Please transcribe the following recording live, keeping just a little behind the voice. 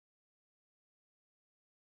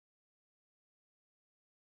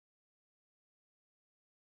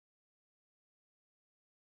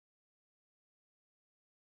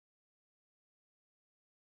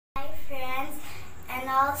Hi friends and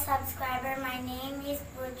all subscribers, my name is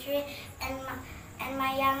Putry and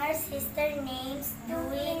my younger sister name's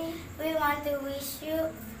Dewey. We want to wish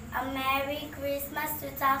you a Merry Christmas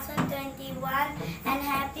 2021 and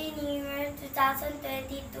Happy New Year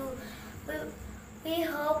 2022. We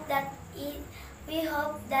hope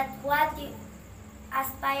that what you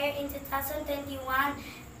aspire in 2021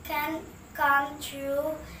 can come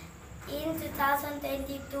true in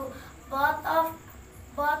 2022.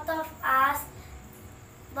 Both of us,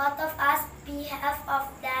 behalf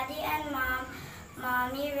of Daddy and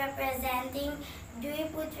Mommy, representing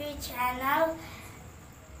Dewey Putry channel,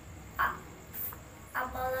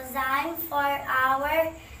 apologize for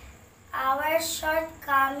our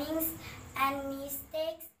shortcomings and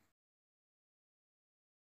mistakes.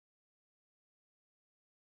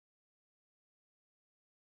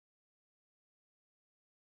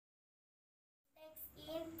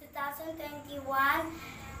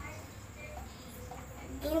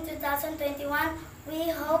 In 2021,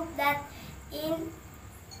 we hope that in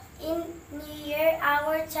New Year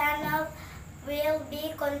our channel will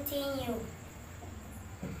be continued.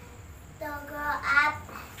 To grow up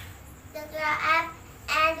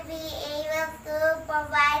and be able to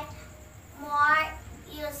provide more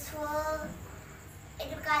useful,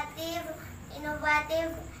 educative,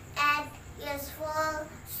 innovative, and useful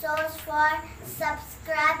source for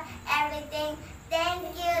subscribe everything.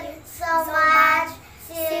 Thank you so much.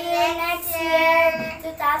 See you next year,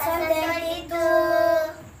 2022.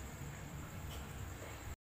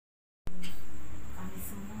 Kami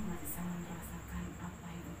semua masih sama merasakan apa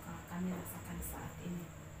yang kami rasakan saat ini.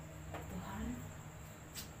 Tuhan,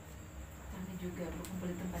 kami juga berkumpul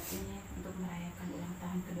di tempat ini untuk merayakan ulang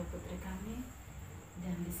tahun kedua putri kami.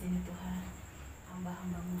 Dan di sini Tuhan,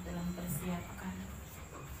 hamba-hambamu telah mempersiapkan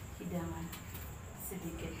hidangan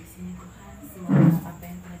sedikit di sini Tuhan. Semoga apa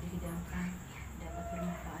yang telah dihidangkan dapat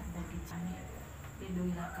bermanfaat bagi kami.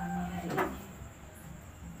 Lindungilah kami hari ini,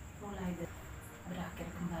 mulai berakhir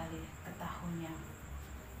kembali ke tahun yang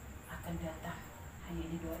akan datang. Hanya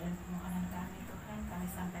ini doa dan permohonan kami Tuhan, kami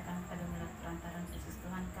sampaikan kepada melalui perantaraan Yesus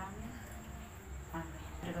Tuhan kami. Amin.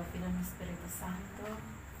 Terima kasih Espiritu Santo.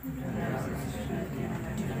 Gloria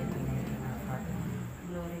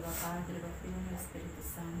al Padre, al Figlio e allo Spirito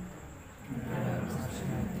Santo.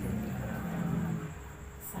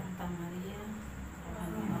 Santa Maria,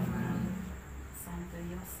 Santo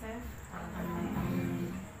Yosef,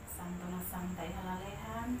 Amen. Santo la Santa e la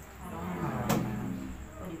Lehan,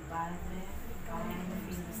 Ori Padre, Padre,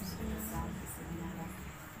 Figlio e Spirito Santo, Seminara.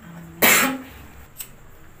 Amen.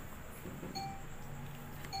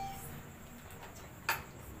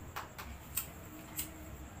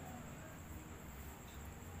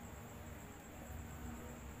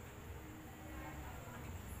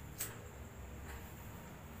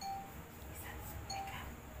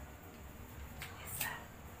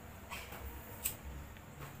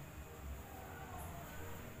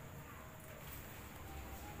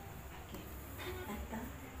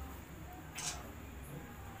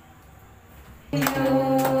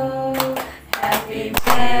 Happy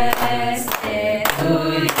birthday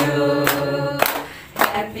to you.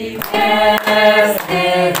 Happy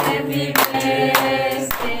birthday, happy birthday,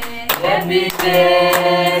 happy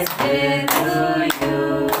birthday to you.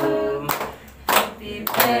 Happy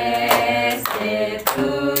birthday to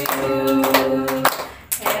you.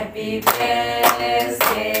 Happy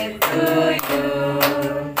birthday to you.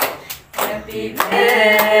 Happy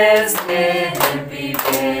birthday, happy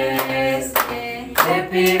birthday,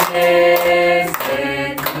 happy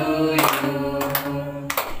birthday to you.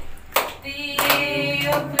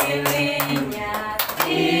 Tiup lilinnya,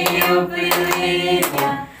 tiup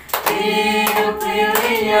lilinnya, tiup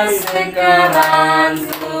lilinnya sekarang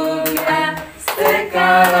juga,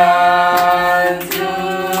 sekarang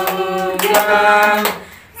juga,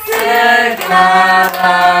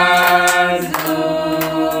 sekarang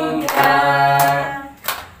juga.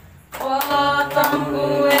 Potong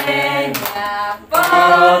kuenya,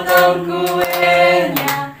 potong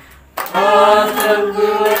kuenya, potong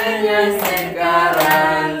kuenya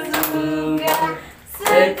sekarang juga,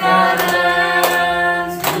 sekarang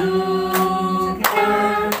juga,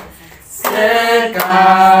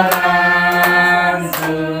 sekarang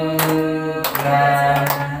juga.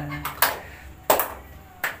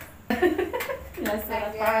 Biasa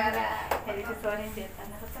apa? Jadi sesuatu yang dia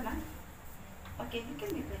tanah tenang. Oke, mungkin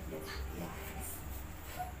dipencet. Ya.